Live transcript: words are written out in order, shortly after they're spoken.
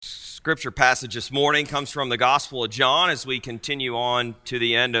Scripture passage this morning comes from the Gospel of John. As we continue on to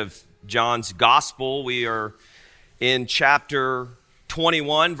the end of John's Gospel, we are in chapter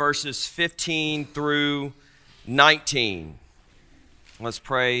 21, verses 15 through 19. Let's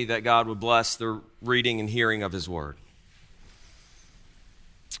pray that God would bless the reading and hearing of His Word.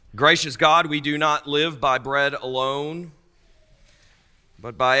 Gracious God, we do not live by bread alone,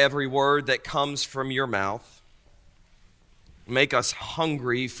 but by every word that comes from your mouth. Make us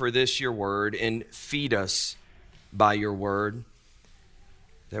hungry for this, your word, and feed us by your word,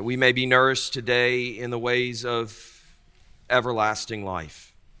 that we may be nourished today in the ways of everlasting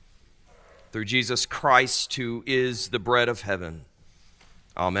life. Through Jesus Christ, who is the bread of heaven.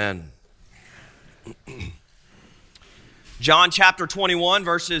 Amen. John chapter 21,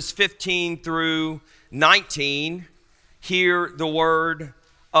 verses 15 through 19. Hear the word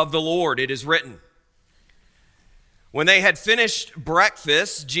of the Lord. It is written. When they had finished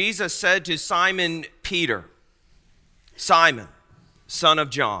breakfast, Jesus said to Simon Peter, "Simon, son of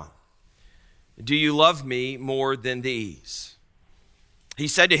John, do you love me more than these?" He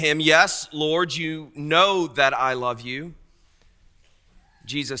said to him, "Yes, Lord, you know that I love you."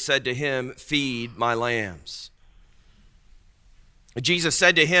 Jesus said to him, "Feed my lambs." Jesus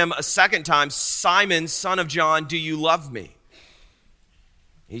said to him a second time, "Simon, son of John, do you love me?"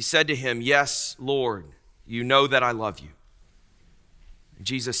 He said to him, "Yes, Lord, you know that I love you."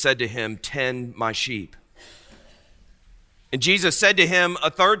 Jesus said to him, "Tend my sheep." And Jesus said to him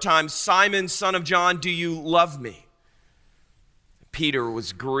a third time, "Simon, son of John, do you love me?" Peter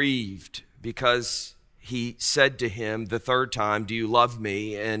was grieved because he said to him the third time, "Do you love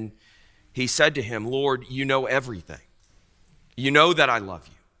me?" And he said to him, "Lord, you know everything. You know that I love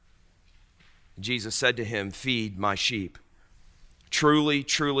you." Jesus said to him, "Feed my sheep. Truly,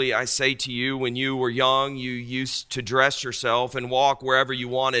 truly, I say to you, when you were young, you used to dress yourself and walk wherever you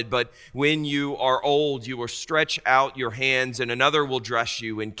wanted. But when you are old, you will stretch out your hands, and another will dress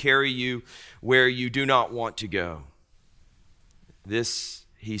you and carry you where you do not want to go." This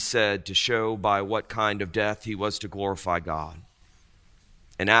he said to show by what kind of death he was to glorify God.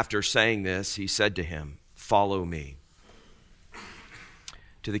 And after saying this, he said to him, "Follow me."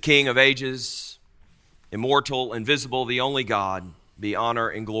 To the King of ages, immortal, invisible, the only God, be honor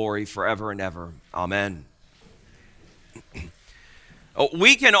and glory forever and ever. Amen.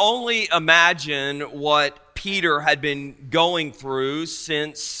 We can only imagine what Peter had been going through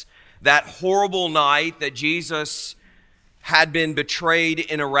since that horrible night that Jesus had been betrayed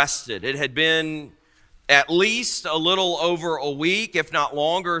and arrested. It had been at least a little over a week, if not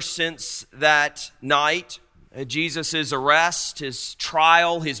longer, since that night. Jesus' arrest, his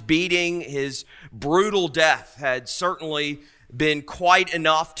trial, his beating, his brutal death had certainly been quite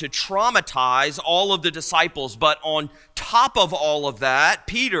enough to traumatize all of the disciples. But on top of all of that,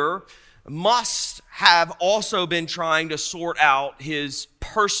 Peter must have also been trying to sort out his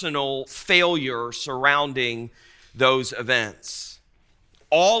personal failure surrounding those events.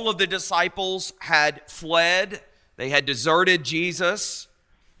 All of the disciples had fled. They had deserted Jesus.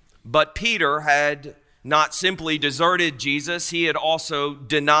 But Peter had not simply deserted Jesus, he had also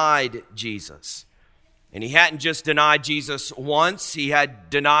denied Jesus. And he hadn't just denied Jesus once, he had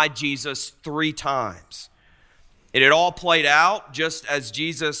denied Jesus 3 times. It had all played out just as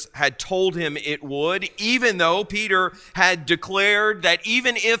Jesus had told him it would, even though Peter had declared that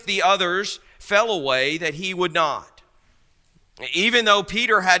even if the others fell away, that he would not. Even though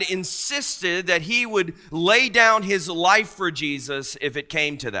Peter had insisted that he would lay down his life for Jesus if it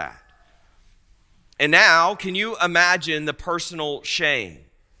came to that. And now, can you imagine the personal shame,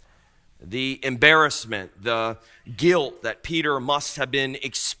 the embarrassment, the guilt that Peter must have been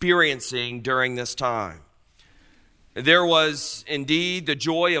experiencing during this time? There was indeed the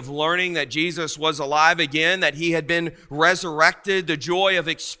joy of learning that Jesus was alive again, that he had been resurrected, the joy of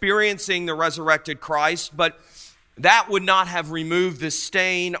experiencing the resurrected Christ, but that would not have removed the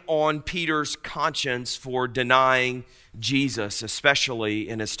stain on Peter's conscience for denying Jesus, especially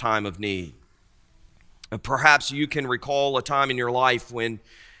in his time of need. Perhaps you can recall a time in your life when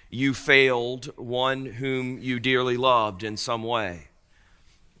you failed one whom you dearly loved in some way.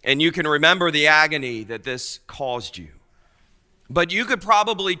 And you can remember the agony that this caused you. But you could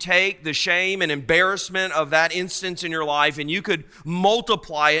probably take the shame and embarrassment of that instance in your life and you could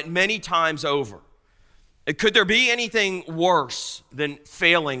multiply it many times over. Could there be anything worse than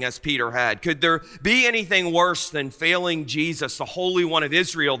failing as Peter had? Could there be anything worse than failing Jesus, the Holy One of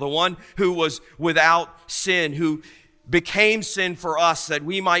Israel, the one who was without sin, who became sin for us that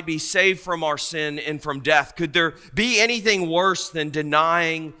we might be saved from our sin and from death? Could there be anything worse than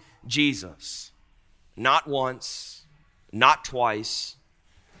denying Jesus? Not once, not twice,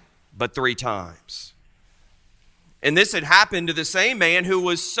 but 3 times. And this had happened to the same man who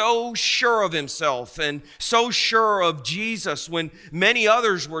was so sure of himself and so sure of Jesus when many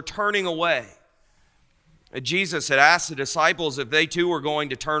others were turning away. Jesus had asked the disciples if they too were going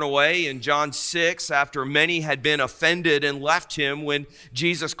to turn away in John 6 after many had been offended and left him when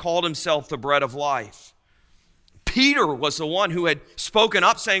Jesus called himself the bread of life. Peter was the one who had spoken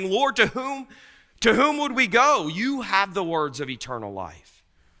up saying, "Lord, to whom would we go? You have the words of eternal life."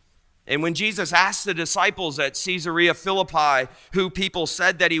 And when Jesus asked the disciples at Caesarea Philippi who people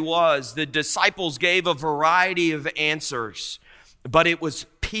said that he was, the disciples gave a variety of answers. But it was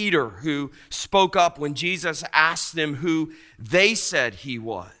Peter who spoke up when Jesus asked them who they said he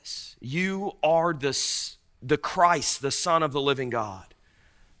was. "You are the Christ, the Son of the living God."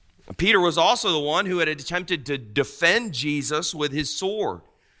 Peter was also the one who had attempted to defend Jesus with his sword,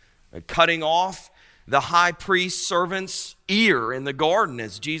 cutting off the high priest's servant's ear in the garden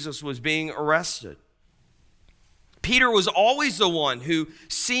as Jesus was being arrested. Peter was always the one who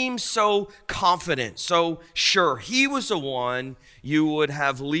seemed so confident, so sure. He was the one you would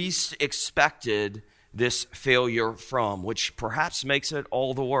have least expected this failure from, which perhaps makes it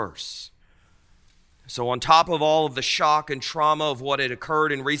all the worse. So on top of all of the shock and trauma of what had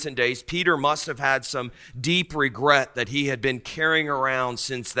occurred in recent days, Peter must have had some deep regret that he had been carrying around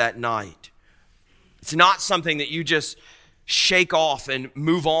since that night. It's not something that you just shake off and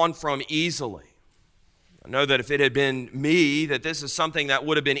move on from easily. I know that if it had been me, that this is something that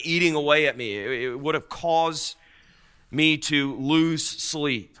would have been eating away at me. It would have caused me to lose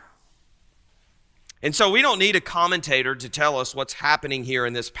sleep. And so we don't need a commentator to tell us what's happening here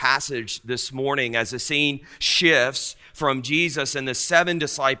in this passage this morning as the scene shifts from Jesus and the 7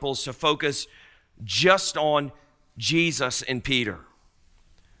 disciples to focus just on Jesus and Peter.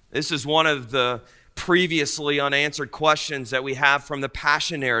 This is one of the previously unanswered questions that we have from the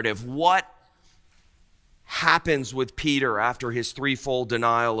Passion narrative. What happens with Peter after his threefold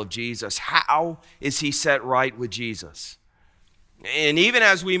denial of Jesus? How is he set right with Jesus? And even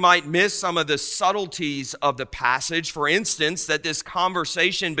as we might miss some of the subtleties of the passage, for instance, that this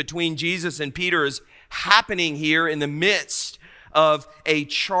conversation between Jesus and Peter is happening here in the midst of a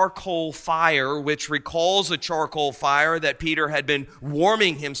charcoal fire, which recalls a charcoal fire that Peter had been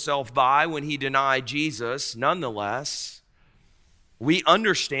warming himself by when he denied Jesus. Nonetheless, we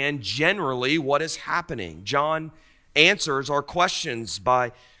understand generally what is happening. John answers our questions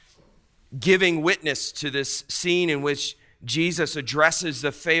by giving witness to this scene in which Jesus addresses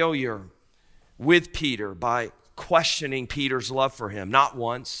the failure with Peter by questioning Peter's love for him. Not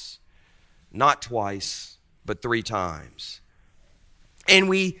once, not twice, but 3 times. And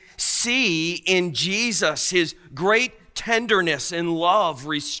we see in Jesus his great tenderness and love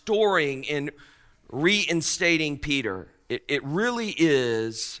restoring and reinstating Peter. It really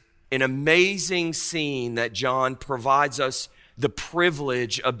is an amazing scene that John provides us the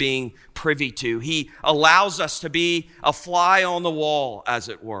privilege of being privy to. He allows us to be a fly on the wall, as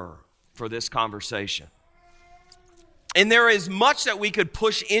it were, for this conversation. And there is much that we could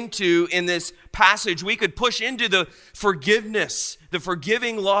push into in this passage. We could push into the forgiveness, the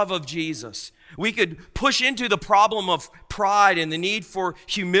forgiving love of Jesus. We could push into the problem of pride and the need for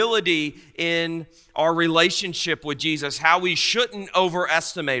humility in our relationship with Jesus, how we shouldn't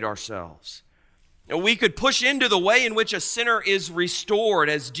overestimate ourselves. We could push into the way in which a sinner is restored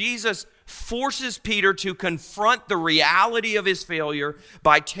as Jesus forces Peter to confront the reality of his failure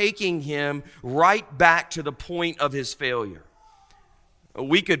by taking him right back to the point of his failure.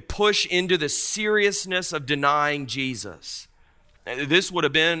 We could push into the seriousness of denying Jesus. This would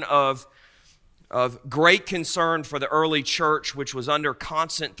have been of great concern for the early church, which was under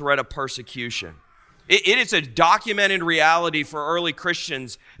constant threat of persecution. It is a documented reality for early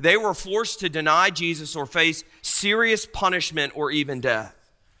Christians. They were forced to deny Jesus or face serious punishment or even death.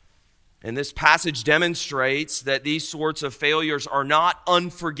 And this passage demonstrates that these sorts of failures are not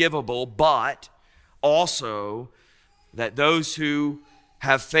unforgivable, but also that those who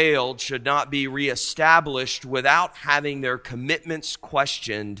have failed should not be reestablished without having their commitments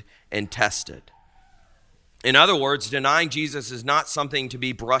questioned and tested. In other words, denying Jesus is not something to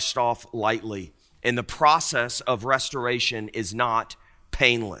be brushed off lightly, and the process of restoration is not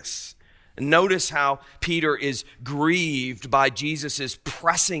painless. Notice how Peter is grieved by Jesus'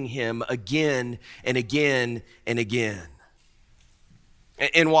 pressing him again and again and again.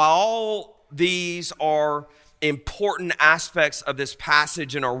 And while all these are important aspects of this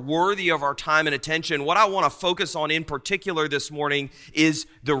passage and are worthy of our time and attention, what I want to focus on in particular this morning is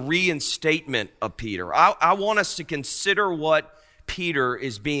the reinstatement of Peter. I want us to consider what Peter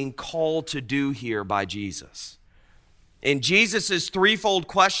is being called to do here by Jesus. In Jesus' threefold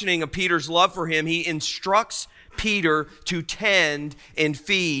questioning of Peter's love for him, he instructs Peter to tend and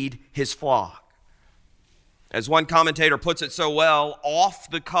feed his flock. As one commentator puts it so well,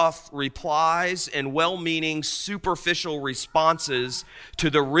 off-the-cuff replies and well-meaning superficial responses to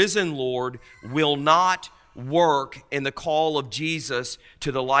the risen Lord will not work in the call of Jesus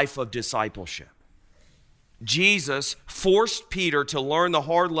to the life of discipleship. Jesus forced Peter to learn the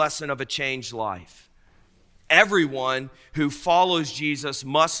hard lesson of a changed life. Everyone who follows Jesus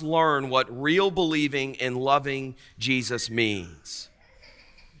must learn what real believing and loving Jesus means.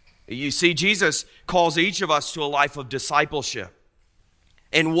 You see, Jesus calls each of us to a life of discipleship.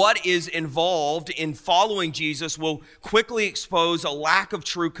 And what is involved in following Jesus will quickly expose a lack of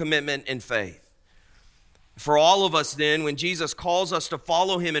true commitment and faith. For all of us then, when Jesus calls us to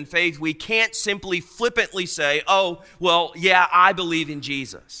follow him in faith, we can't simply flippantly say, oh, well, yeah, I believe in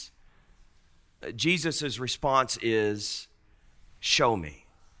Jesus. Jesus' response is, show me.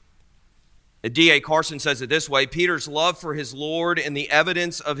 D.A. Carson says it this way: Peter's love for his Lord and the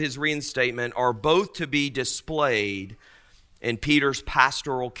evidence of his reinstatement are both to be displayed in Peter's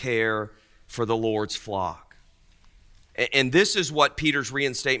pastoral care for the Lord's flock. And this is what Peter's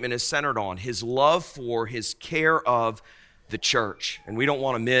reinstatement is centered on, his love for, his care of the church. And we don't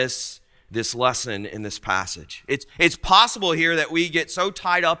want to miss this lesson in this passage. It's possible here that we get so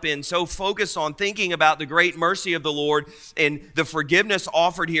tied up in, so focused on thinking about the great mercy of the Lord and the forgiveness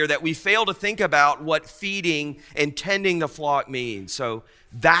offered here that we fail to think about what feeding and tending the flock means. So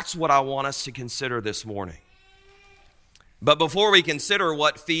that's what I want us to consider this morning. But before we consider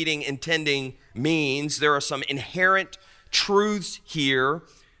what feeding and tending means, there are some inherent truths here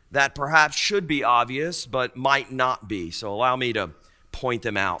that perhaps should be obvious, but might not be. So allow me to point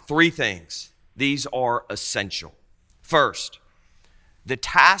them out. Three things. These are essential. First, the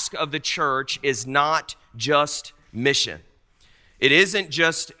task of the church is not just mission. It isn't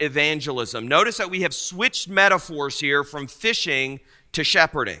just evangelism. Notice that we have switched metaphors here from fishing to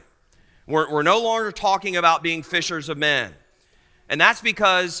shepherding. We're no longer talking about being fishers of men. And that's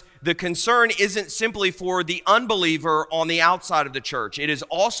because the concern isn't simply for the unbeliever on the outside of the church. It is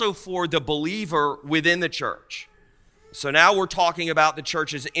also for the believer within the church. So now we're talking about the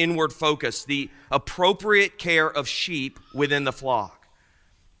church's inward focus, the appropriate care of sheep within the flock.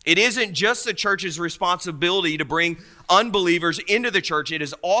 It isn't just the church's responsibility to bring unbelievers into the church. It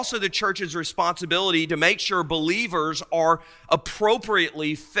is also the church's responsibility to make sure believers are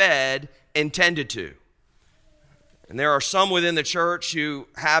appropriately fed and tended to. And there are some within the church who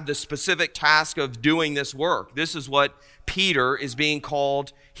have the specific task of doing this work. This is what Peter is being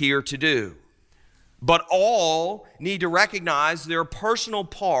called here to do. But all need to recognize their personal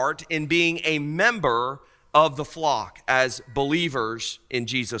part in being a member of the flock as believers in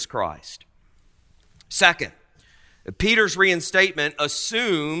Jesus Christ. Second, Peter's reinstatement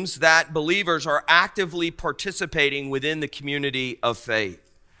assumes that believers are actively participating within the community of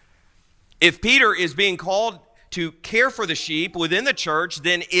faith. If Peter is being called to care for the sheep within the church,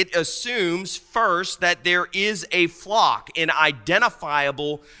 then it assumes first that there is a flock, an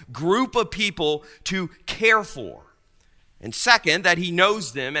identifiable group of people to care for. And second, that he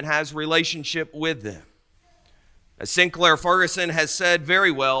knows them and has relationship with them. As Sinclair Ferguson has said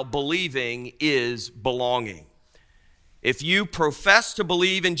very well, believing is belonging. If you profess to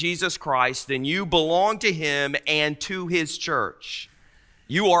believe in Jesus Christ, then you belong to him and to his church.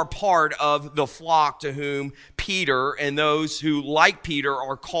 You are part of the flock to whom Peter and those who, like Peter,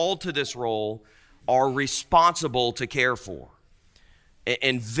 are called to this role are responsible to care for.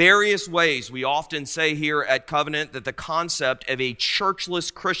 In various ways, we often say here at Covenant that the concept of a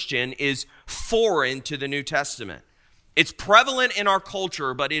churchless Christian is foreign to the New Testament. It's prevalent in our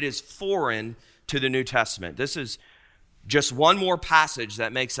culture, but it is foreign to the New Testament. This is just one more passage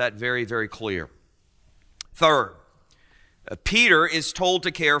that makes that very, very clear. Third, Peter is told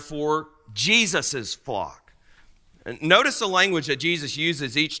to care for Jesus' flock. And notice the language that Jesus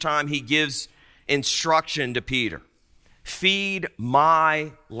uses each time he gives instruction to Peter. Feed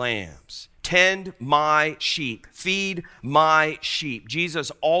my lambs. Tend my sheep. Feed my sheep.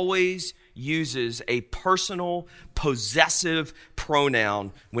 Jesus always uses a personal, possessive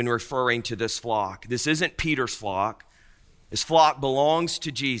pronoun when referring to this flock. This isn't Peter's flock. This flock belongs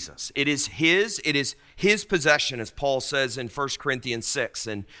to Jesus. It is his possession, as Paul says in 1 Corinthians 6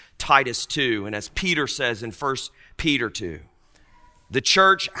 and Titus 2, and as Peter says in 1 Peter 2. The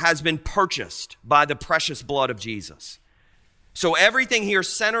church has been purchased by the precious blood of Jesus. So everything here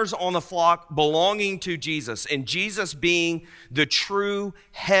centers on the flock belonging to Jesus, and Jesus being the true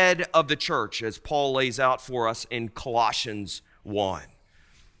head of the church, as Paul lays out for us in Colossians 1.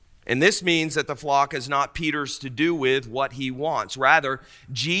 And this means that the flock is not Peter's to do with what he wants. Rather,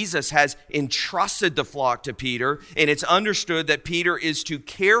 Jesus has entrusted the flock to Peter, and it's understood that Peter is to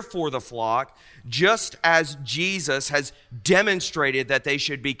care for the flock just as Jesus has demonstrated that they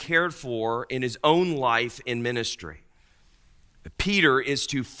should be cared for in his own life and ministry. Peter is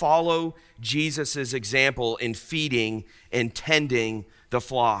to follow Jesus' example in feeding and tending the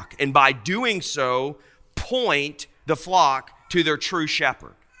flock, and by doing so, point the flock to their true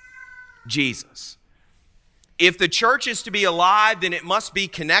shepherd, Jesus. If the church is to be alive, then it must be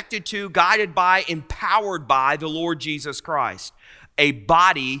connected to, guided by, empowered by the Lord Jesus Christ. A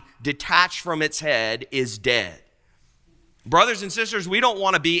body detached from its head is dead. Brothers and sisters, we don't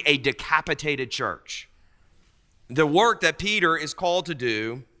want to be a decapitated church. The work that Peter is called to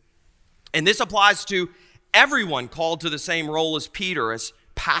do, and this applies to everyone called to the same role as Peter, as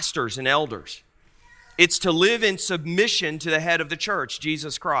pastors and elders. It's to live in submission to the head of the church,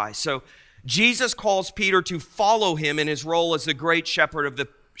 Jesus Christ. So Jesus calls Peter to follow him in his role as the great shepherd of the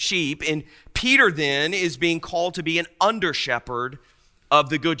sheep, and Peter then is being called to be an under-shepherd of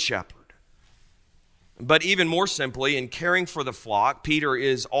the good shepherd. But even more simply, in caring for the flock, Peter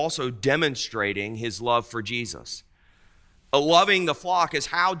is also demonstrating his love for Jesus. Loving the flock is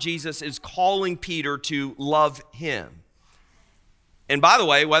how Jesus is calling Peter to love him. And by the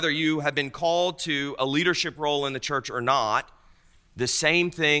way, whether you have been called to a leadership role in the church or not, the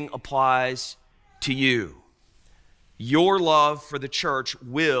same thing applies to you. Your love for the church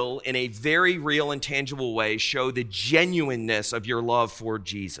will, in a very real and tangible way, show the genuineness of your love for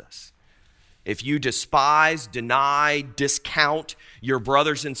Jesus. If you despise, deny, discount your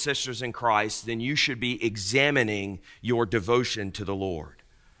brothers and sisters in Christ, then you should be examining your devotion to the Lord.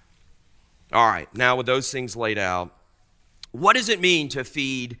 All right, now with those things laid out, what does it mean to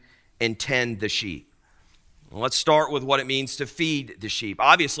feed and tend the sheep? Well, let's start with what it means to feed the sheep.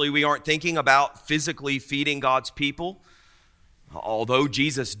 Obviously, we aren't thinking about physically feeding God's people, although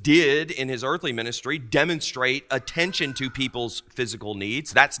Jesus did in his earthly ministry demonstrate attention to people's physical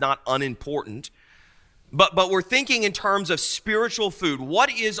needs. That's not unimportant. But we're thinking in terms of spiritual food.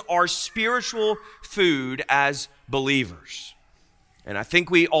 What is our spiritual food as believers? And I think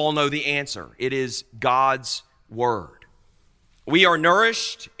we all know the answer. It is God's Word. We are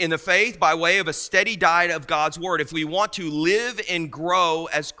nourished in the faith by way of a steady diet of God's Word. If we want to live and grow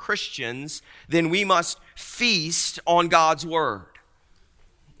as Christians, then we must feast on God's Word.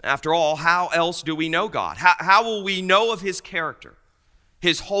 After all, how else do we know God? How will we know of his character,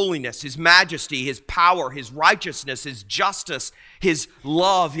 his holiness, his majesty, his power, his righteousness, his justice, his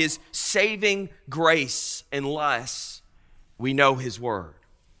love, his saving grace, unless we know his Word?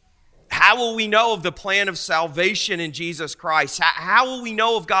 How will we know of the plan of salvation in Jesus Christ? How will we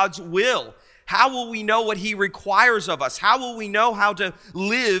know of God's will? How will we know what he requires of us? How will we know how to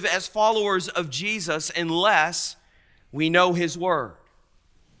live as followers of Jesus unless we know his Word?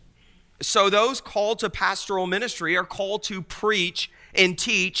 So those called to pastoral ministry are called to preach and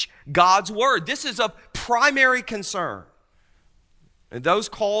teach God's Word. This is of primary concern. And those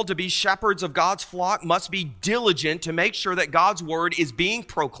called to be shepherds of God's flock must be diligent to make sure that God's Word is being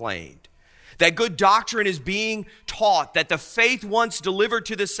proclaimed, that good doctrine is being taught, that the faith once delivered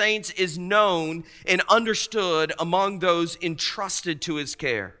to the saints is known and understood among those entrusted to his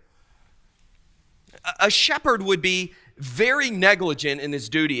care. A shepherd would be very negligent in his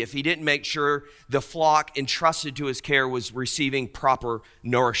duty if he didn't make sure the flock entrusted to his care was receiving proper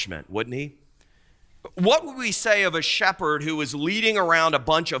nourishment, wouldn't he? What would we say of a shepherd who was leading around a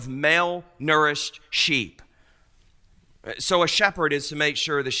bunch of malnourished sheep? So a shepherd is to make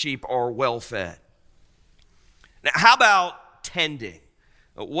sure the sheep are well fed. Now, how about tending?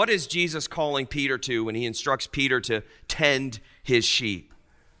 What is Jesus calling Peter to when he instructs Peter to tend his sheep?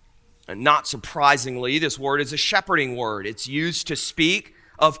 And not surprisingly, this word is a shepherding word. It's used to speak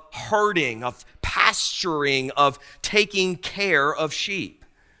of herding, of pasturing, of taking care of sheep.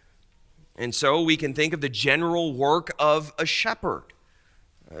 And so we can think of the general work of a shepherd.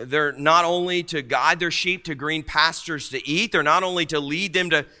 They're not only to guide their sheep to green pastures to eat, they're not only to lead them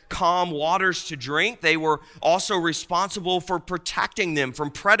to calm waters to drink, they were also responsible for protecting them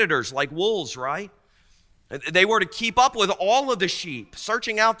from predators like wolves, right? They were to keep up with all of the sheep,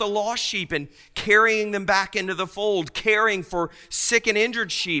 searching out the lost sheep and carrying them back into the fold, caring for sick and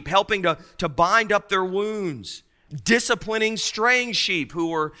injured sheep, helping to bind up their wounds, disciplining straying sheep who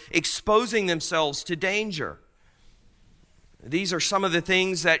were exposing themselves to danger. These are some of the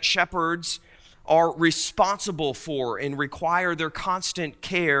things that shepherds are responsible for and require their constant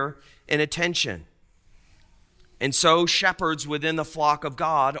care and attention. And so shepherds within the flock of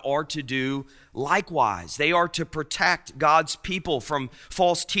God are to do likewise. They are to protect God's people from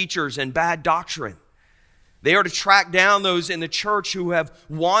false teachers and bad doctrine. They are to track down those in the church who have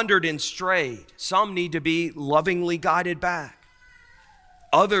wandered and strayed. Some need to be lovingly guided back.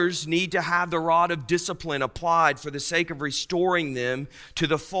 Others need to have the rod of discipline applied for the sake of restoring them to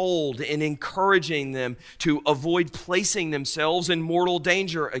the fold and encouraging them to avoid placing themselves in mortal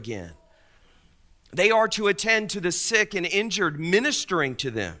danger again. They are to attend to the sick and injured, ministering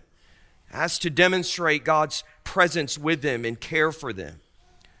to them, as to demonstrate God's presence with them and care for them.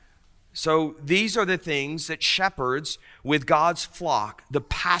 So these are the things that shepherds with God's flock, the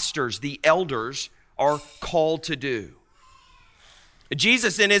pastors, the elders, are called to do.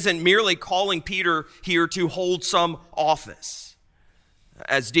 Jesus then isn't merely calling Peter here to hold some office.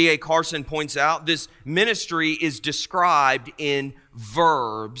 As D.A. Carson points out, this ministry is described in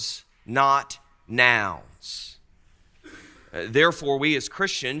verbs, not nouns. Therefore, we as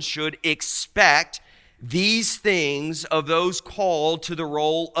Christians should expect these things of those called to the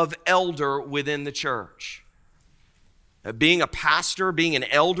role of elder within the church. Being a pastor, being an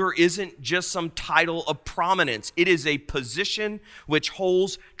elder, isn't just some title of prominence. It is a position which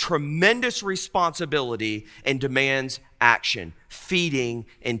holds tremendous responsibility and demands action, feeding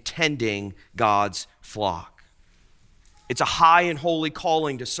and tending God's flock. It's a high and holy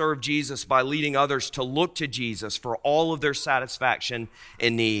calling to serve Jesus by leading others to look to Jesus for all of their satisfaction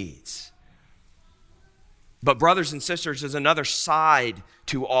and needs. But brothers and sisters, there's another side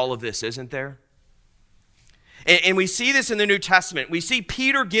to all of this, isn't there? And we see this in the New Testament. We see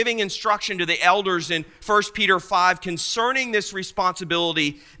Peter giving instruction to the elders in 1 Peter 5 concerning this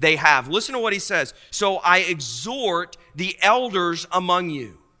responsibility they have. Listen to what he says. So I exhort the elders among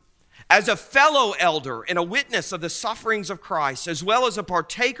you, as a fellow elder and a witness of the sufferings of Christ, as well as a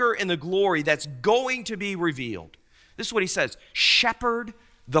partaker in the glory that's going to be revealed. This is what he says. Shepherd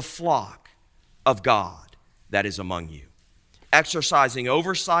the flock of God that is among you, exercising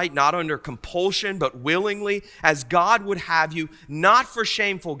oversight, not under compulsion, but willingly, as God would have you, not for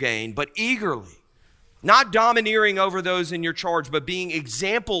shameful gain, but eagerly, not domineering over those in your charge, but being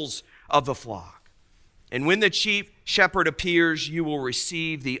examples of the flock. And when the chief shepherd appears, you will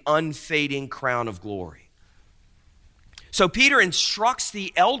receive the unfading crown of glory. So Peter instructs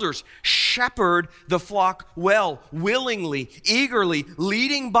the elders, shepherd the flock well, willingly, eagerly,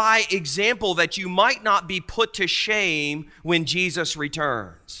 leading by example that you might not be put to shame when Jesus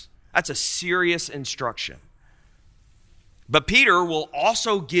returns. That's a serious instruction. But Peter will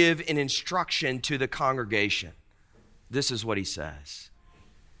also give an instruction to the congregation. This is what he says.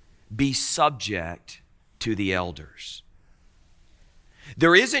 Be subject to the elders.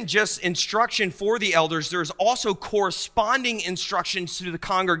 There isn't just instruction for the elders, there's also corresponding instructions to the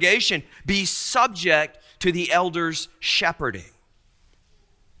congregation. Be subject to the elders' shepherding.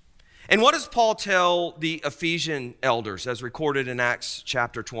 And what does Paul tell the Ephesian elders as recorded in Acts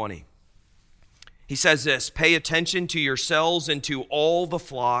chapter 20? He says this, pay attention to yourselves and to all the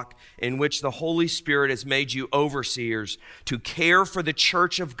flock in which the Holy Spirit has made you overseers to care for the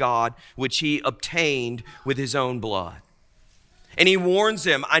church of God, which he obtained with his own blood. And he warns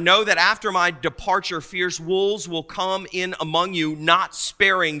them, I know that after my departure, fierce wolves will come in among you, not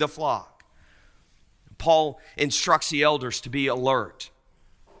sparing the flock. Paul instructs the elders to be alert.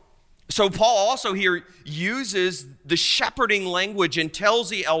 So Paul also here uses the shepherding language and tells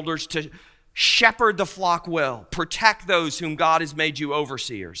the elders to shepherd the flock well, protect those whom God has made you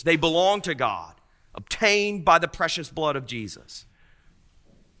overseers. They belong to God, obtained by the precious blood of Jesus.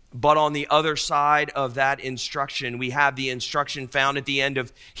 But on the other side of that instruction, we have the instruction found at the end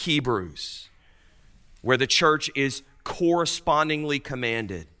of Hebrews, where the church is correspondingly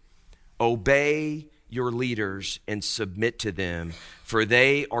commanded, obey your leaders and submit to them, for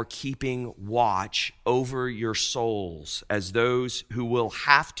they are keeping watch over your souls as those who will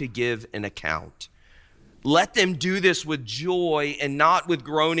have to give an account. Let them do this with joy and not with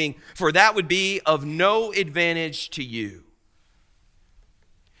groaning, for that would be of no advantage to you.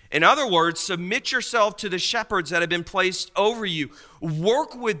 In other words, submit yourself to the shepherds that have been placed over you.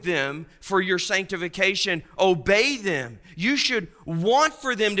 Work with them for your sanctification. Obey them. You should want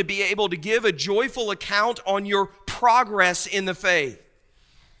for them to be able to give a joyful account on your progress in the faith.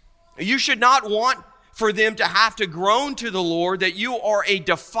 You should not want for them to have to groan to the Lord that you are a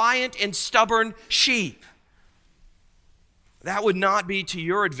defiant and stubborn sheep. That would not be to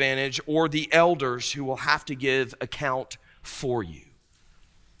your advantage or the elders who will have to give account for you.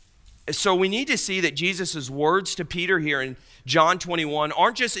 So we need to see that Jesus' words to Peter here in John 21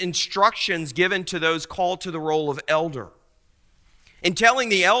 aren't just instructions given to those called to the role of elder. In telling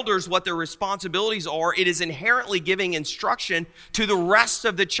the elders what their responsibilities are, it is inherently giving instruction to the rest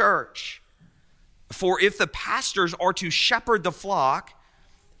of the church. For if the pastors are to shepherd the flock,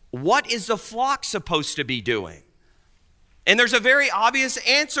 what is the flock supposed to be doing? And there's a very obvious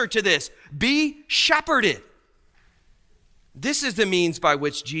answer to this. Be shepherded. This is the means by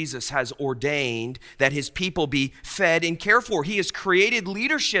which Jesus has ordained that his people be fed and cared for. He has created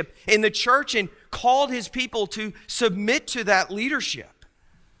leadership in the church and called his people to submit to that leadership.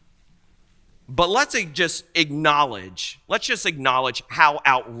 But let's just acknowledge how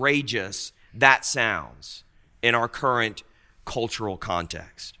outrageous that sounds in our current cultural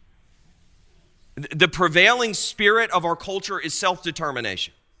context. The prevailing spirit of our culture is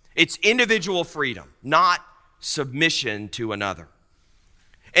self-determination. It's individual freedom, not submission to another.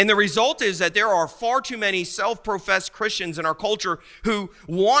 And the result is that there are far too many self-professed Christians in our culture who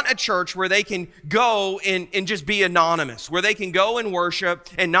want a church where they can go and just be anonymous, where they can go and worship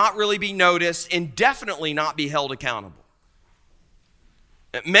and not really be noticed and definitely not be held accountable.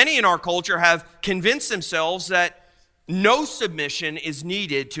 Many in our culture have convinced themselves that no submission is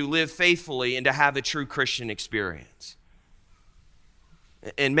needed to live faithfully and to have a true Christian experience.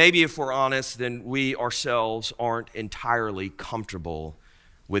 And maybe if we're honest, then we ourselves aren't entirely comfortable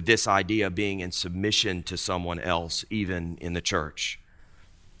with this idea of being in submission to someone else, even in the church.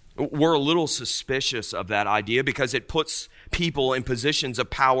 We're a little suspicious of that idea because it puts people in positions of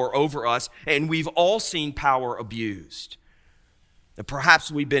power over us, and we've all seen power abused. And perhaps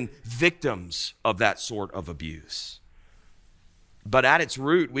we've been victims of that sort of abuse. But at its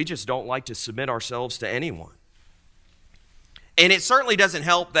root, we just don't like to submit ourselves to anyone. And it certainly doesn't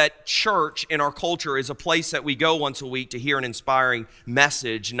help that church in our culture is a place that we go once a week to hear an inspiring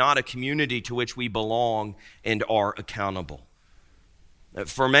message, not a community to which we belong and are accountable.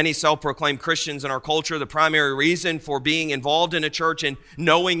 For many self-proclaimed Christians in our culture, the primary reason for being involved in a church and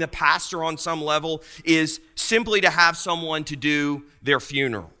knowing the pastor on some level is simply to have someone to do their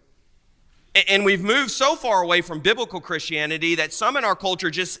funeral. And we've moved so far away from biblical Christianity that some in our culture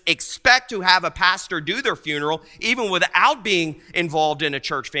just expect to have a pastor do their funeral even without being involved in a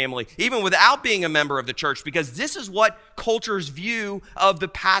church family, even without being a member of the church, because this is what culture's view of the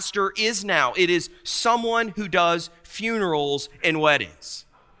pastor is now. It is someone who does funerals and weddings.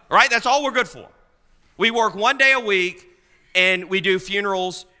 All right? That's all we're good for. We work one day a week and we do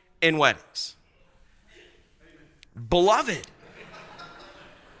funerals and weddings. Beloved,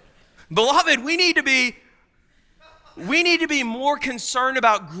 we need to be more concerned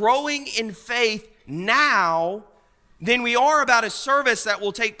about growing in faith now than we are about a service that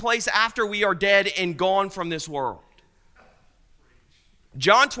will take place after we are dead and gone from this world.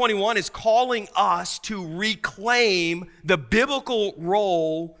 John 21 is calling us to reclaim the biblical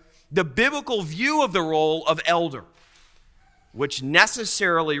role, the biblical view of the role of elder, which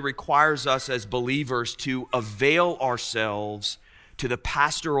necessarily requires us as believers to avail ourselves to the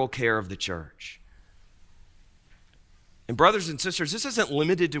pastoral care of the church. And brothers and sisters, this isn't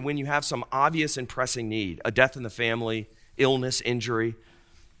limited to when you have some obvious and pressing need, a death in the family, illness, injury.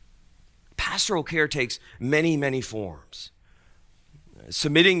 Pastoral care takes many, many forms.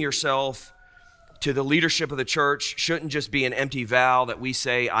 Submitting yourself to the leadership of the church shouldn't just be an empty vow that we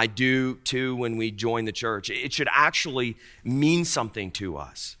say, I do too, when we join the church. It should actually mean something to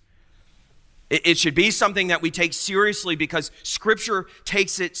us. It should be something that we take seriously because Scripture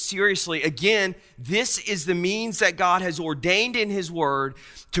takes it seriously. Again, this is the means that God has ordained in His Word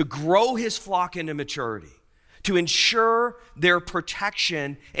to grow His flock into maturity, to ensure their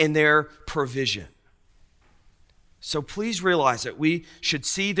protection and their provision. So please realize that we should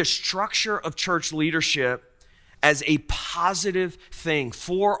see the structure of church leadership as a positive thing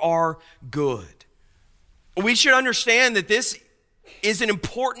for our good. We should understand that this is an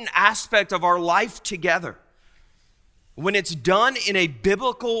important aspect of our life together. When it's done in a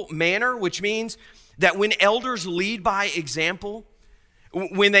biblical manner, which means that when elders lead by example,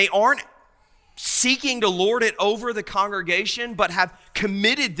 when they aren't seeking to lord it over the congregation, but have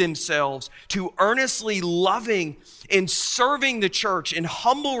committed themselves to earnestly loving and serving the church in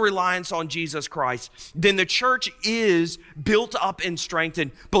humble reliance on Jesus Christ, then the church is built up and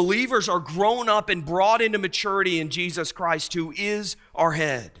strengthened. Believers are grown up and brought into maturity in Jesus Christ, who is our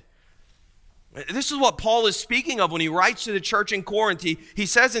head. This is what Paul is speaking of when he writes to the church in Corinth. He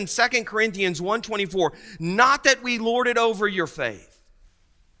says in 2 Corinthians 1:24, not that we lord it over your faith,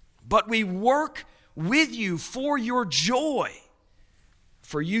 but we work with you for your joy,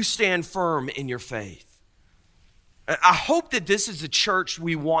 for you stand firm in your faith. I hope that this is the church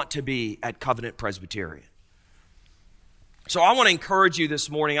we want to be at Covenant Presbyterian. So I want to encourage you this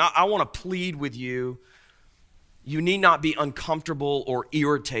morning. I want to plead with you you need not be uncomfortable or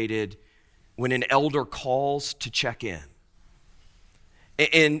irritated when an elder calls to check in.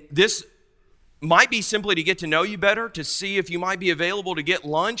 And this might be simply to get to know you better, to see if you might be available to get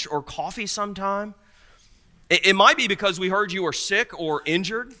lunch or coffee sometime. It might be because we heard you are sick or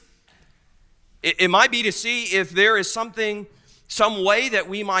injured. It might be to see if there is some way that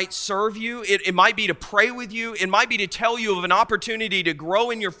we might serve you. It might be to pray with you. It might be to tell you of an opportunity to grow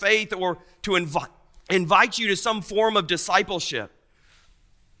in your faith or to invite you to some form of discipleship.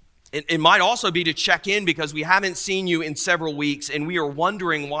 It might also be to check in because we haven't seen you in several weeks and we are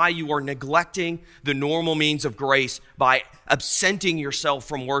wondering why you are neglecting the normal means of grace by absenting yourself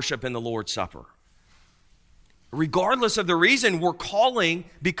from worship in the Lord's Supper. Regardless of the reason, we're calling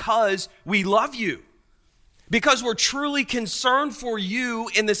because we love you, because we're truly concerned for you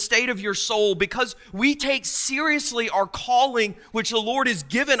in the state of your soul, because we take seriously our calling which the Lord has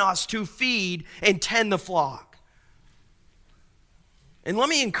given us to feed and tend the flock. And let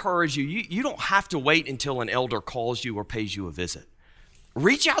me encourage you, you don't have to wait until an elder calls you or pays you a visit.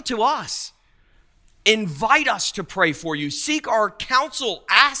 Reach out to us. Invite us to pray for you. Seek our counsel.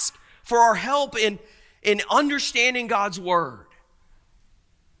 Ask for our help in understanding God's word.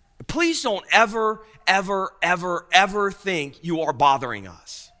 Please don't ever think you are bothering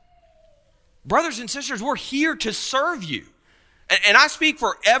us. Brothers and sisters, we're here to serve you. And I speak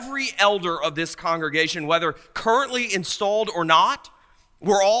for every elder of this congregation, whether currently installed or not.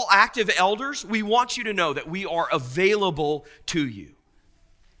 We're all active elders. We want you to know that we are available to you.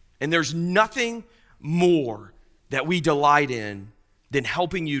 And there's nothing more that we delight in than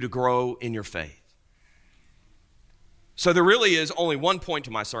helping you to grow in your faith. So there really is only one point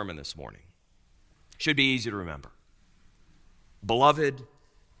to my sermon this morning. Should be easy to remember. Beloved,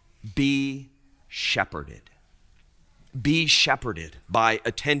 be shepherded. Be shepherded by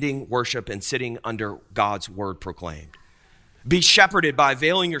attending worship and sitting under God's word proclaimed. Be shepherded by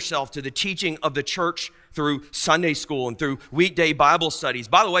availing yourself to the teaching of the church through Sunday school and through weekday Bible studies.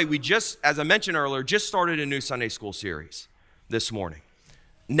 By the way, we just, as I mentioned earlier, just started a new Sunday school series this morning.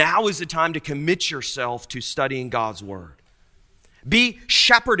 Now is the time to commit yourself to studying God's word. Be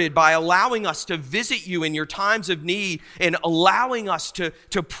shepherded by allowing us to visit you in your times of need and allowing us to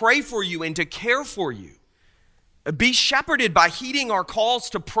pray for you and to care for you. Be shepherded by heeding our calls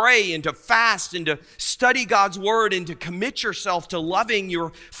to pray and to fast and to study God's word and to commit yourself to loving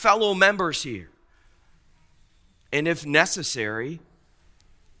your fellow members here. And if necessary,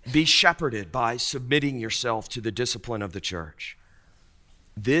 be shepherded by submitting yourself to the discipline of the church.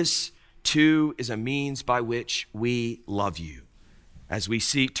 This, too, is a means by which we love you as we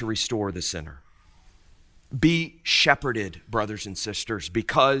seek to restore the sinner. Be shepherded, brothers and sisters,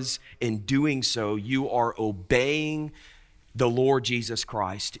 because in doing so, you are obeying the Lord Jesus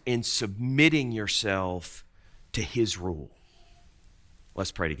Christ in submitting yourself to his rule.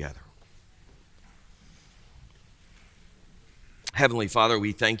 Let's pray together. Heavenly Father,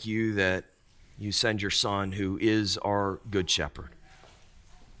 we thank you that you send your Son, who is our good shepherd.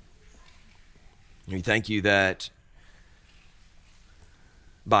 We thank you that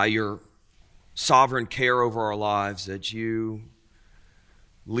by your sovereign care over our lives, that you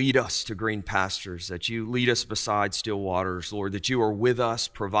lead us to green pastures, that you lead us beside still waters, Lord, that you are with us,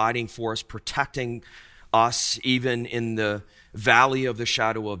 providing for us, protecting us, even in the valley of the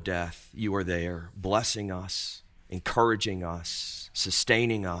shadow of death. You are there, blessing us, encouraging us,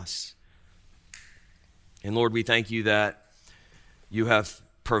 sustaining us. And Lord, we thank you that you have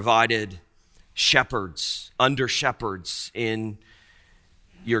provided shepherds, under shepherds in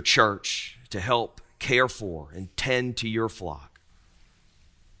your church to help care for and tend to your flock.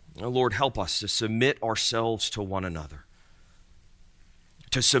 Oh, Lord, help us to submit ourselves to one another,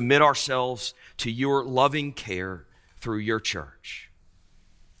 to submit ourselves to your loving care through your church.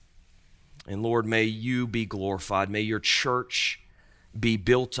 And Lord, may you be glorified. May your church be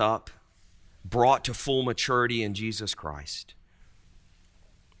built up, brought to full maturity in Jesus Christ.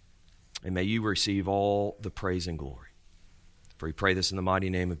 And may you receive all the praise and glory. For we pray this in the mighty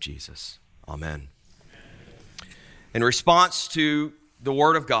name of Jesus. Amen. In response to the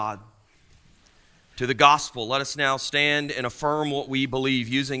word of God, to the gospel, let us now stand and affirm what we believe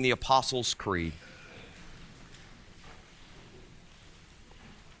using the Apostles' Creed.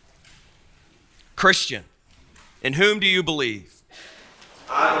 Christian, in whom do you believe?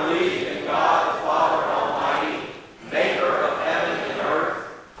 I believe in God the Father Almighty, maker of heaven and earth,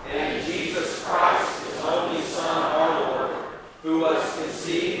 and in Jesus Christ, his only Son, our Lord, who was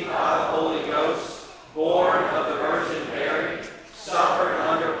conceived by the Holy Ghost, born of the Virgin Mary, suffered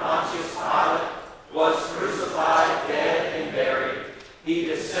under Pontius Pilate, was crucified, dead, and buried. He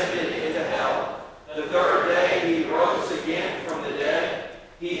descended into hell. The third day he rose again